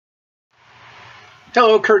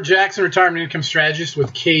Hello, Kurt Jackson, retirement income strategist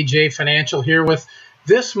with KJ Financial, here with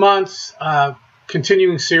this month's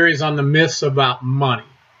continuing series on the myths about money.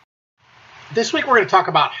 This week we're going to talk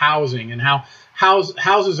about housing and how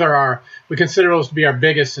houses are we consider those to be our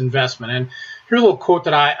biggest investment. And here's a little quote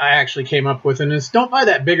that I actually came up with, and it's: don't buy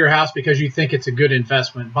that bigger house because you think it's a good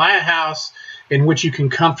investment. Buy a house in which you can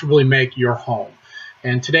comfortably make your home.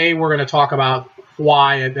 And today we're going to talk about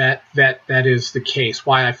why that is the case,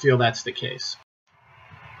 why I feel that's the case.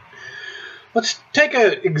 Let's take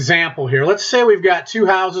an example here. Let's say we've got two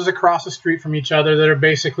houses across the street from each other that are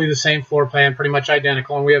basically the same floor plan, pretty much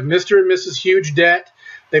identical. And we have Mr. and Mrs. Huge Debt.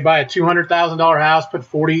 They buy a $200,000 house, put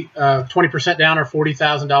 20% down or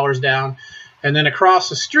 $40,000 down. And then across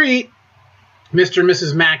the street, Mr. and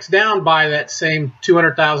Mrs. Max Down buy that same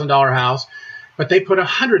 $200,000 house, but they put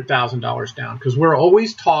 $100,000 down, because we're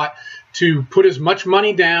always taught to put as much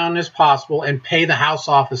money down as possible and pay the house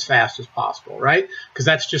off as fast as possible, right? Because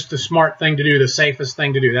that's just the smart thing to do, the safest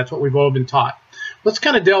thing to do. That's what we've all been taught. Let's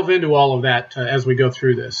kind of delve into all of that as we go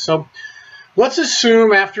through this. So let's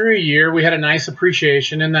assume after a year we had a nice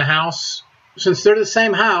appreciation in the house. Since they're the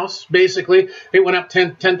same house, basically it went up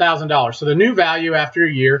 $10,000. So the new value after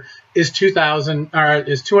a year is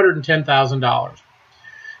 $210,000.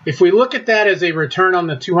 If we look at that as a return on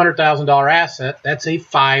the $200,000 asset, that's a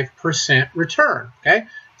 5% return. Okay,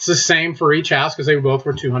 it's the same for each house because they both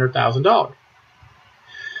were $200,000.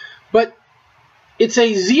 But it's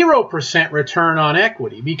a 0% return on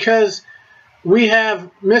equity, because we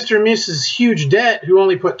have Mr. and Mrs. Huge Debt who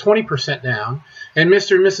only put 20% down, and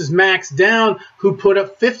Mr. and Mrs. Max Down who put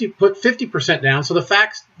 50% down. So the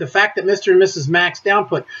fact that Mr. and Mrs. Max Down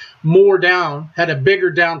put more down, had a bigger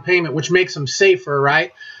down payment, which makes them safer,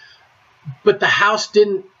 right? But the house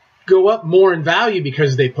didn't go up more in value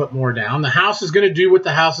because they put more down. The house is going to do what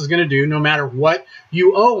the house is going to do no matter what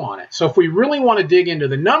you owe on it. So if we really want to dig into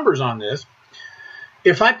the numbers on this,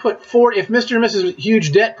 if Mr. and Mrs.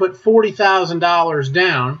 Huge Debt put $40,000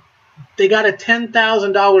 down, they got a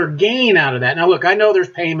 $10,000 gain out of that. Now, look, I know there's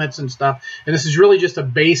payments and stuff, and this is really just a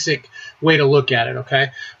basic way to look at it, okay?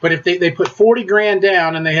 But if they put 40 grand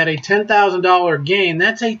down and they had a $10,000 gain,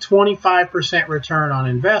 that's a 25% return on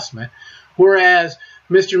investment. Whereas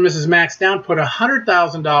Mr. and Mrs. Max Down put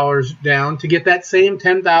 $100,000 down to get that same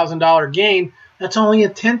 $10,000 gain. That's only a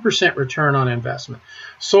 10% return on investment.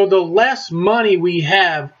 So the less money we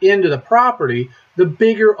have into the property, the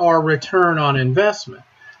bigger our return on investment.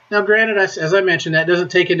 Now, granted, as I mentioned, that doesn't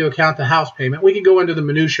take into account the house payment. We could go into the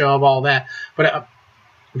minutia of all that, but I'm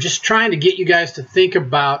just trying to get you guys to think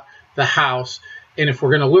about the house. And if we're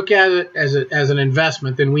going to look at it as an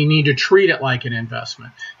investment, then we need to treat it like an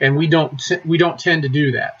investment, and we don't tend to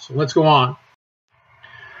do that. So let's go on.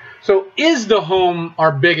 So is the home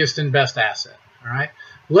our biggest and best asset? All right.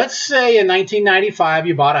 Let's say in 1995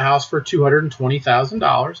 you bought a house for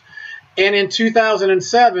 $220,000. And in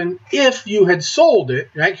 2007, if you had sold it,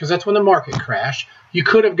 right, because that's when the market crashed, you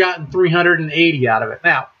could have gotten $380 out of it.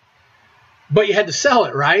 Now, but you had to sell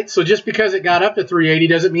it, right? So just because it got up to $380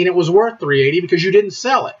 doesn't mean it was worth $380 because you didn't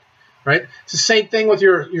sell it, right? It's the same thing with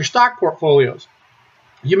your stock portfolios.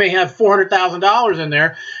 You may have $400,000 in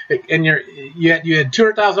there, and you had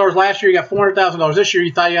 $200,000 last year. You got $400,000 this year.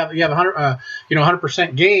 You thought you have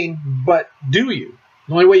 100% gain, but do you?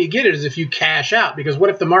 The only way you get it is if you cash out, because what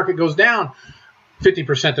if the market goes down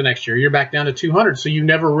 50% the next year? You're back down to 200, so you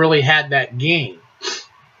never really had that gain.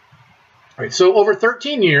 All right, so over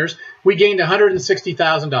 13 years, we gained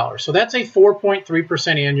 $160,000. So that's a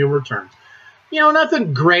 4.3% annual return. You know,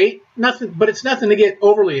 nothing great, but it's nothing to get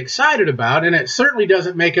overly excited about, and it certainly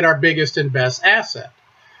doesn't make it our biggest and best asset.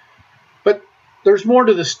 But there's more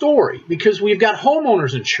to the story, because we've got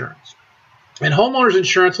homeowners insurance. And homeowners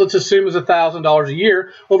insurance, let's assume, is $1,000 a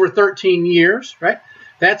year over 13 years, right?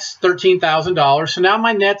 That's $13,000. So now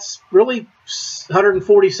my net's really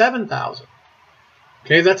 $147,000.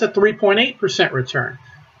 Okay, that's a 3.8% return.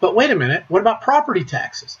 But wait a minute, what about property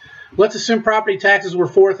taxes? Let's assume property taxes were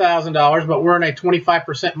 $4,000, but we're in a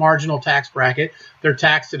 25% marginal tax bracket. They're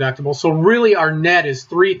tax deductible. So really our net is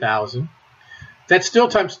 $3,000. That's still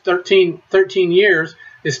times 13 years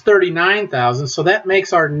is $39,000. So that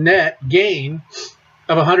makes our net gain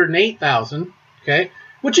of $108,000, okay,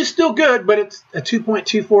 which is still good, but it's a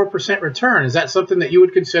 2.24% return. Is that something that you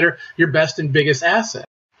would consider your best and biggest asset?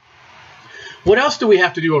 What else do we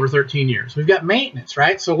have to do over 13 years? We've got maintenance,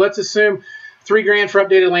 right? So let's assume $3 grand for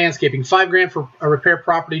updated landscaping, $5 grand for repair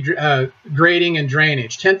property grading and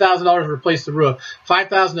drainage, $10,000 to replace the roof,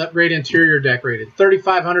 $5,000 to upgrade interior decorated,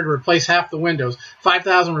 $3,500 to replace half the windows,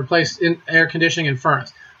 $5,000 to replace air conditioning and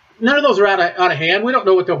furnace. none of those are out of hand. We don't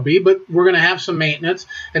know what they'll be, but we're going to have some maintenance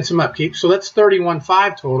and some upkeep. So that's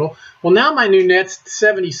 31.5 total. Well, now my new net's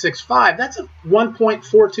 76.5. That's a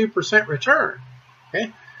 1.42% return.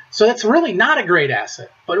 Okay, so that's really not a great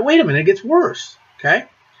asset. But wait a minute, it gets worse. Okay,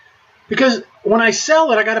 because when I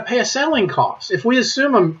sell it, I got to pay a selling cost. If we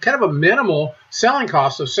assume kind of a minimal selling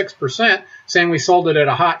cost of 6%, saying we sold it at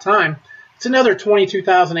a hot time, it's another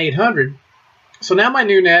 $22,800. So now my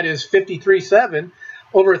new net is 53.7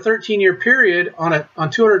 over a 13-year period on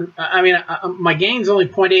 200. I mean, my gain's only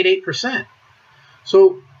 0.88%.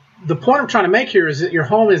 So the point I'm trying to make here is that your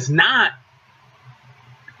home is not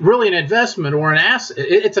really an investment or an asset.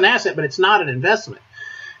 It's an asset, but it's not an investment.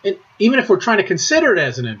 And even if we're trying to consider it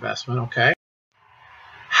as an investment, okay,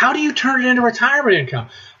 how do you turn it into retirement income?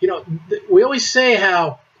 You know, we always say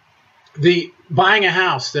how buying a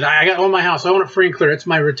house, that I own my house, I own it free and clear, it's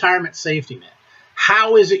my retirement safety net.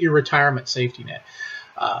 How is it your retirement safety net?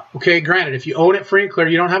 Okay, granted, if you own it free and clear,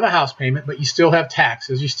 you don't have a house payment, but you still have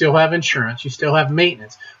taxes, you still have insurance, you still have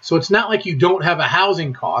maintenance. So it's not like you don't have a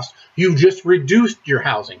housing cost. You've just reduced your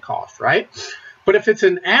housing cost, right? But if it's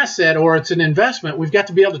an asset or it's an investment, we've got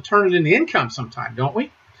to be able to turn it into income sometime, don't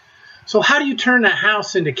we? So how do you turn that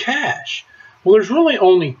house into cash? Well, there's really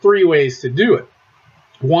only 3 ways to do it.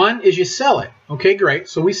 One is you sell it. Okay, great.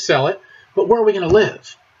 So we sell it, but where are we going to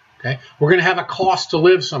live? Okay, we're going to have a cost to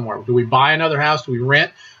live somewhere. Do we buy another house? Do we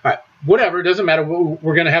rent? All right, whatever. It doesn't matter.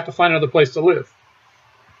 We're going to have to find another place to live.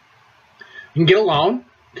 You can get a loan,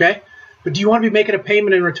 okay? But do you want to be making a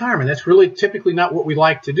payment in retirement? That's really typically not what we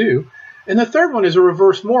like to do. And the third one is a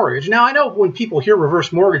reverse mortgage. Now, I know when people hear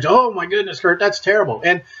reverse mortgage, oh my goodness, Kurt, that's terrible.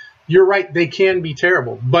 And you're right, they can be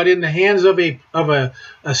terrible. But in the hands of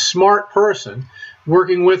a smart person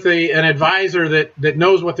working with an advisor that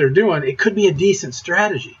knows what they're doing, it could be a decent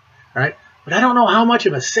strategy. Right? But I don't know how much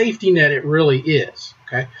of a safety net it really is.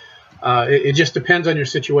 Okay, it just depends on your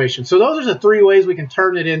situation. So those are the 3 ways we can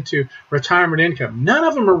turn it into retirement income. None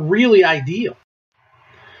of them are really ideal.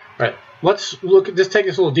 All right, let's just take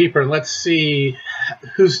this a little deeper and let's see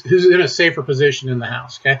who's in a safer position in the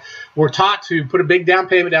house. Okay, we're taught to put a big down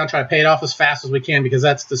payment down, try to pay it off as fast as we can because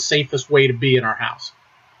that's the safest way to be in our house.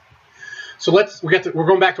 So we're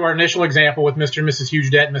going back to our initial example with Mr. and Mrs. Huge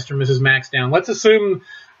Debt and Mr. and Mrs. Max Down. Let's assume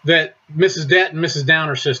that Mrs. Debt and Mrs. Down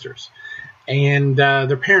are sisters, and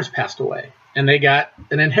their parents passed away, and they got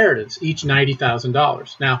an inheritance, each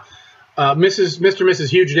 $90,000. Now, Mr. and Mrs.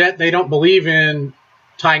 Huge Debt, they don't believe in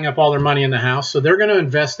tying up all their money in the house, so they're going to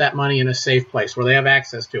invest that money in a safe place where they have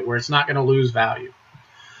access to it, where it's not going to lose value.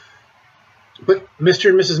 But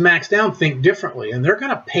Mr. and Mrs. Max Down think differently, and they're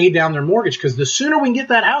going to pay down their mortgage because the sooner we can get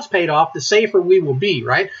that house paid off, the safer we will be,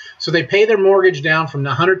 right? So they pay their mortgage down from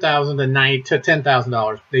the $100,000 to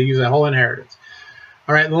 $10,000. They use that whole inheritance.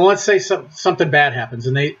 All right, well, let's say something bad happens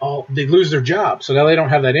and they lose their job, so now they don't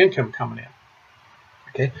have that income coming in.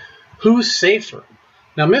 Okay, who's safer?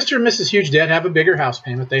 Now, Mr. and Mrs. Huge Debt have a bigger house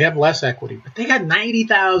payment. They have less equity, but they got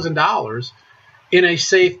 $90,000 in a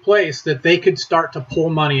safe place that they could start to pull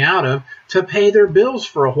money out of to pay their bills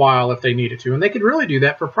for a while if they needed to. And they could really do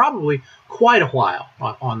that for probably quite a while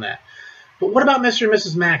on that. But what about Mr. and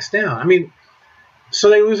Mrs. Max Down? I mean, so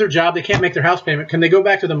they lose their job. They can't make their house payment. Can they go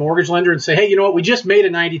back to the mortgage lender and say, hey, you know what? We just made a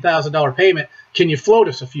 $90,000 payment. Can you float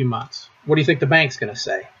us a few months? What do you think the bank's going to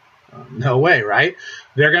say? No way, right?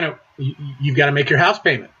 You've got to make your house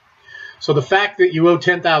payment. So the fact that you owe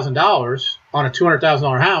 $10,000 on a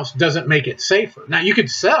 $200,000 house doesn't make it safer. Now, you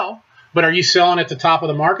could sell, but are you selling at the top of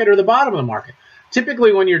the market or the bottom of the market?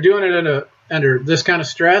 Typically, when you're doing it under this kind of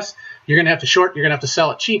stress, you're going to have to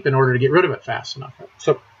sell it cheap in order to get rid of it fast enough.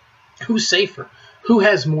 So who's safer? Who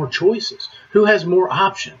has more choices? Who has more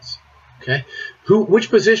options? Okay,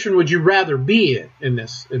 which position would you rather be in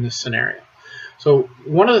this scenario? So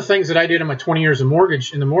one of the things that I did in my 20 years of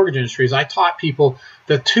in the mortgage industry is I taught people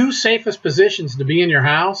the 2 safest positions to be in your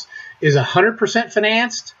house is 100%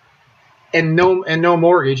 financed and no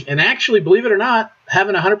mortgage. And actually, believe it or not,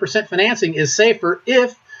 having 100% financing is safer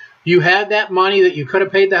if you had that money that you could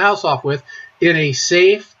have paid the house off with in a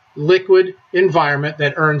safe, liquid environment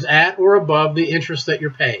that earns at or above the interest that you're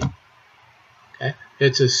paying. Okay,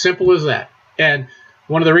 it's as simple as that. And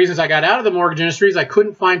one of the reasons I got out of the mortgage industry is I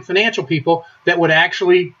couldn't find financial people that would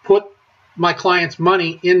actually put my clients'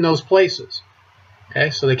 money in those places. Okay,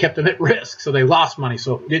 so they kept them at risk, so they lost money.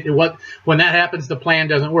 So when that happens, the plan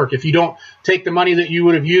doesn't work. If you don't take the money that you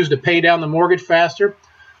would have used to pay down the mortgage faster,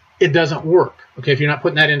 it doesn't work. Okay, if you're not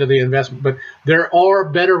putting that into the investment. But there are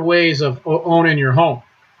better ways of owning your home.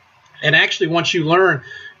 And actually, once you learn,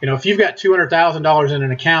 if you've got $200,000 in an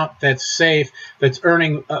account that's safe, that's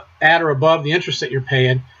earning at or above the interest that you're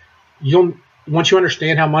paying, once you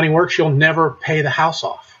understand how money works, you'll never pay the house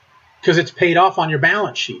off because it's paid off on your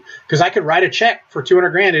balance sheet. Because I could write a check for 200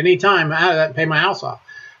 grand at any time out of that and pay my house off.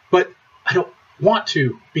 But I don't want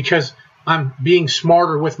to because I'm being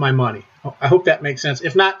smarter with my money. I hope that makes sense.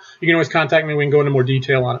 If not, you can always contact me. We can go into more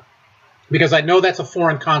detail on it because I know that's a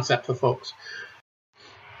foreign concept for folks.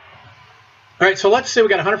 All right, so let's say we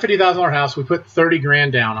got a $150,000 house. We put 30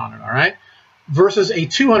 grand down on it, all right? Versus a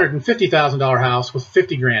 $250,000 house with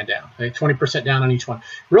 50 grand down, okay? 20% down on each one.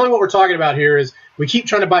 Really what we're talking about here is we keep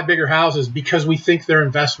trying to buy bigger houses because we think they're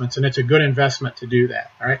investments, and it's a good investment to do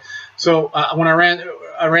that, all right? So when I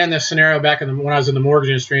ran this scenario back when I was in the mortgage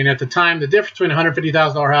industry, and at the time, the difference between a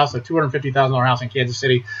 $150,000 house and a $250,000 house in Kansas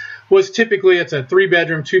City was typically it's a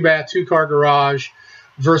 3-bedroom, 2-bath, 2-car garage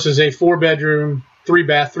versus a 4-bedroom,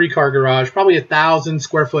 3-bath, 3-car garage, probably 1,000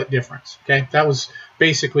 square foot difference, okay? That was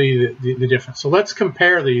basically the difference. So let's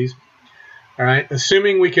compare these, all right?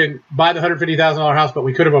 Assuming we can buy the $150,000 house, but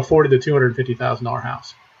we could have afforded the $250,000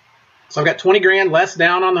 house. So I've got 20 grand less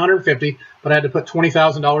down on the 150, but I had to put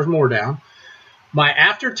 $20,000 more down. My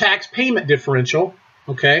after-tax payment differential,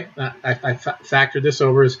 okay, I factored this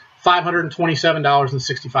over, is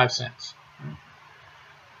 $527.65.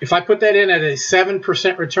 If I put that in at a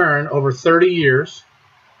 7% return over 30 years,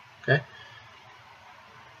 okay,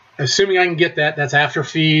 assuming I can get that, that's after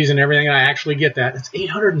fees and everything, and I actually get that, that's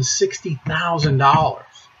 $860,000,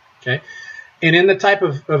 okay? And in the type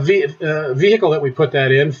of vehicle that we put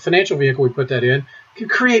that in, financial vehicle we put that in, could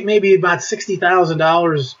create maybe about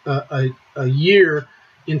 $60,000 a year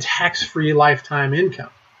in tax-free lifetime income.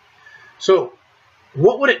 So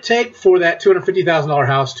what would it take for that $250,000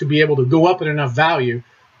 house to be able to go up in enough value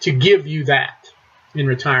to give you that in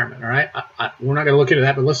retirement, all right? We're not going to look into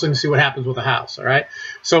that, but let's look and see what happens with the house, all right?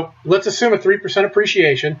 So let's assume a 3%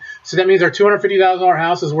 appreciation. So that means our $250,000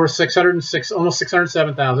 house is worth almost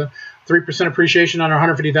 $607,000. 3% appreciation on our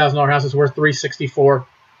 $150,000 house is worth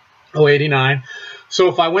 $364,089. So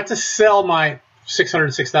if I went to sell my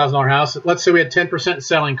 $606,000 house, let's say we had 10%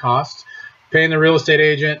 selling costs, paying the real estate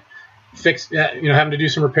agent, having to do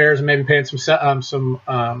some repairs and maybe paying some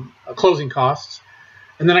closing costs.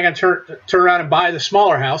 And then I got to turn around and buy the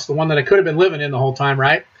smaller house, the one that I could have been living in the whole time,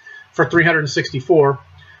 right, for $364,000.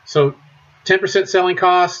 So 10% selling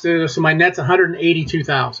cost, so my net's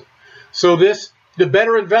 $182,000. So the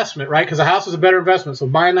better investment, right, because the house is a better investment. So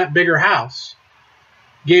buying that bigger house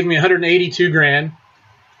gave me $182,000.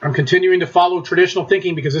 I'm continuing to follow traditional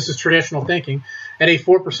thinking because this is traditional thinking. At a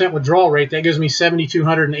 4% withdrawal rate, that gives me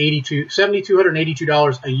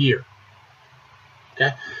 $7,282 a year.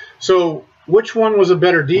 Okay, so which one was a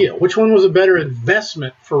better deal? Which one was a better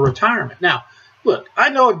investment for retirement? Now, look, I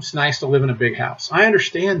know it's nice to live in a big house. I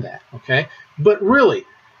understand that, okay? But really,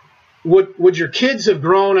 would your kids have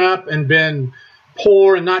grown up and been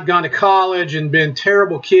poor and not gone to college and been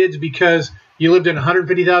terrible kids because you lived in a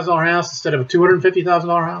 $150,000 house instead of a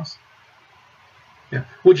 $250,000 house? Yeah.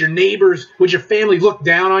 Would your neighbors, would your family look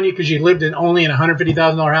down on you because you lived only in a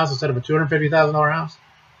 $150,000 house instead of a $250,000 house?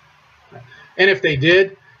 And if they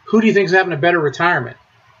did, who do you think is having a better retirement?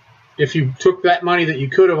 If you took that money that you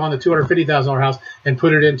could have on the $250,000 house and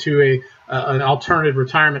put it into an alternative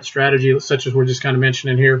retirement strategy, such as we're just kind of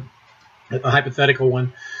mentioning here, a hypothetical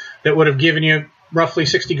one, that would have given you roughly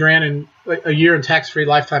 $60,000 in a year in tax-free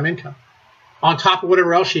lifetime income, on top of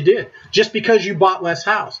whatever else you did, just because you bought less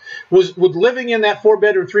house. Would living in that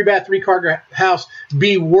 4-bedroom, 3-bath, 3-car house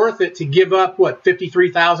be worth it to give up, what,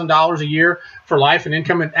 $53,000 a year for life and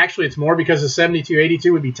income? And actually, it's more because the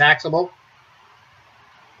 $7,282 would be taxable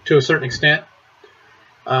to a certain extent.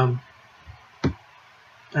 All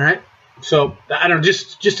right. So I don't know,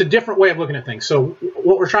 just a different way of looking at things. So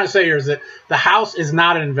what we're trying to say here is that the house is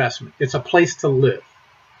not an investment. It's a place to live.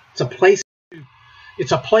 It's a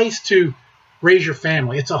place to raise your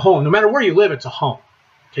family. It's a home. No matter where you live, it's a home.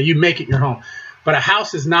 Okay, you make it your home. But a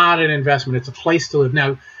house is not an investment. It's a place to live.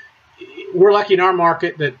 Now, we're lucky in our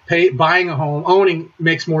market that buying a home, owning,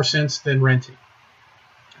 makes more sense than renting.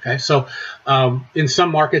 Okay, so in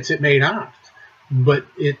some markets it may not. But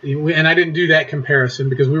and I didn't do that comparison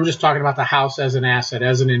because we were just talking about the house as an asset,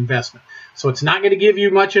 as an investment. So it's not going to give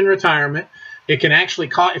you much in retirement. It can actually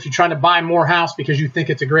cost, if you're trying to buy more house because you think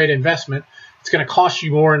it's a great investment, it's going to cost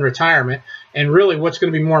you more in retirement. And really, what's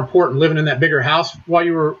going to be more important, living in that bigger house while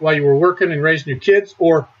you were working and raising your kids,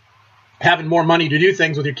 or having more money to do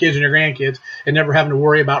things with your kids and your grandkids and never having to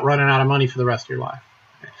worry about running out of money for the rest of your life?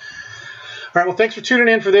 All right, well, thanks for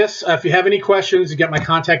tuning in for this. If you have any questions, you got my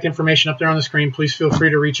contact information up there on the screen. Please feel free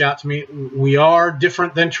to reach out to me. We are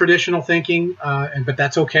different than traditional thinking, but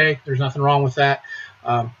that's okay. There's nothing wrong with that.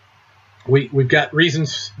 we've got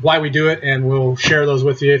reasons why we do it, and we'll share those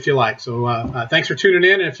with you if you like. So thanks for tuning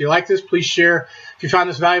in. And if you like this, please share. If you find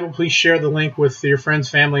this valuable, please share the link with your friends,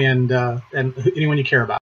 family, and anyone you care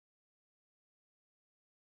about.